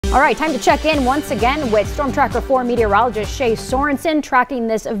All right, time to check in once again with Storm Tracker 4 meteorologist Shea Sorenson, tracking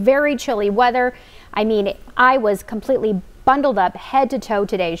this very chilly weather. I mean, I was completely bundled up head to toe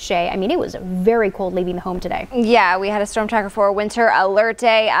today, Shea. I mean, it was very cold leaving the home today. Yeah, we had a Storm Tracker 4 winter alert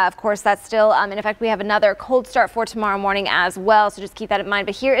day. Of course, that's still in effect. We have another cold start for tomorrow morning as well, so just keep that in mind.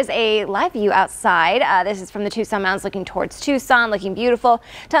 But here is a live view outside. This is from the Tucson Mountains looking towards Tucson, looking beautiful.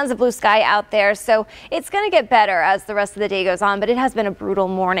 Tons of blue sky out there, so it's going to get better as the rest of the day goes on, but it has been a brutal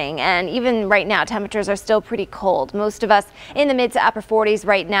morning, and even right now, temperatures are still pretty cold. Most of us in the mid to upper 40s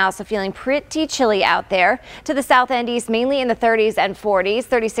right now, so feeling pretty chilly out there. To the south and east, mainly in the 30s and 40s,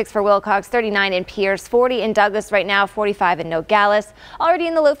 36 for Wilcox, 39 in Pierce, 40 in Douglas right now, 45 in Nogales. Already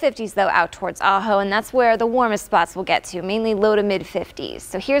in the low 50s though out towards Ajo, and that's where the warmest spots will get to, mainly low to mid 50s.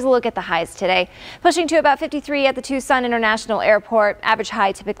 So here's a look at the highs today. Pushing to about 53 at the Tucson International Airport. Average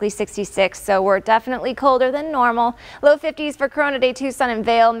high typically 66, so we're definitely colder than normal. Low 50s for Corona Day, Tucson and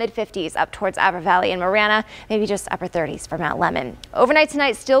Vail, mid 50s up towards Avra Valley and Marana, maybe just upper 30s for Mount Lemmon. Overnight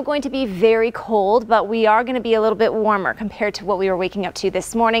tonight still going to be very cold, but we are going to be a little bit warmer compared to what we were waking up to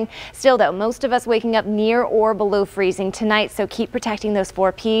this morning. Still though, most of us waking up near or below freezing tonight, so keep protecting those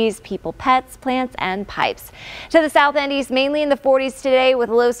 4 Ps, people, pets, plants, and pipes. To the south and east, mainly in the 40s today, with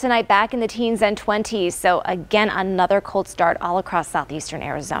lows tonight back in the teens and 20s. So again, another cold start all across southeastern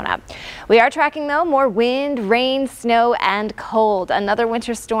Arizona. We are tracking though more wind, rain, snow, and cold. Another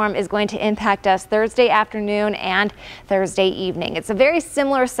winter storm is going to impact us Thursday afternoon and Thursday evening. It's a very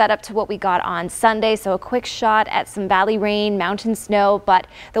similar setup to what we got on Sunday, so a quick shot at some valley rain, mountain snow, but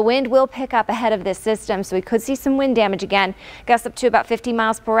the wind will pick up ahead of this system, so we could see some wind damage again. Gusts up to about 50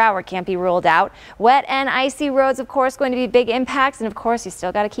 miles per hour can't be ruled out. Wet and icy roads, of course, going to be big impacts, and of course you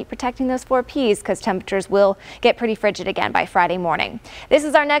still got to keep protecting those 4 Ps because temperatures will get pretty frigid again by Friday morning. This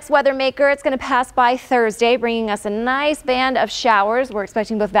is our next weather maker. It's going to pass by Thursday, bringing us a nice band of showers. We're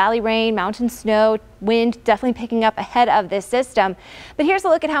expecting both valley rain, mountain snow, wind definitely picking up ahead of this system. But here's a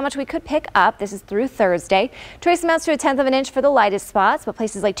look at how much we could pick up. This is through Thursday. Trace amounts to 1/10 of an inch for the lightest spots, but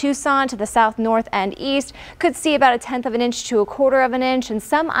places like Tucson to the south, north, and east could see about 1/10 of an inch to 1/4 of an inch, and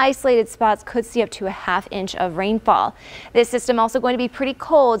some isolated spots could see up to 1/2 inch of rainfall. This system also going to be pretty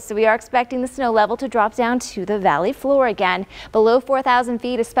cold, so we are expecting the snow level to drop down to the valley floor again. Below 4,000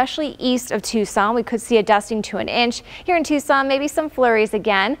 feet, especially east of Tucson, we could see a dusting to 1 inch. Here in Tucson, maybe some flurries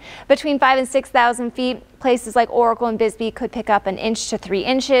again. Between 5,000 and 6,000 feet, places like Oracle and Bisbee could pick up 1 inch to 3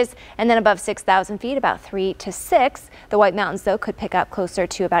 inches, and then above 6,000 feet, about 3 to 6. The White Mountains, though, could pick up closer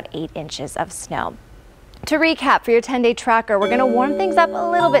to about 8 inches of snow. To recap for your 10-day tracker, we're going to warm things up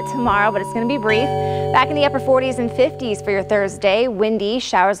a little bit tomorrow, but it's going to be brief. Back in the upper 40s and 50s for your Thursday, windy,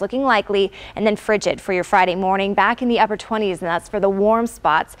 showers looking likely, and then frigid for your Friday morning. Back in the upper 20s, and that's for the warm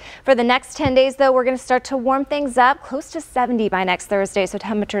spots. For the next 10 days, though, we're going to start to warm things up close to 70 by next Thursday, so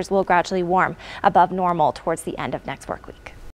temperatures will gradually warm above normal towards the end of next work week.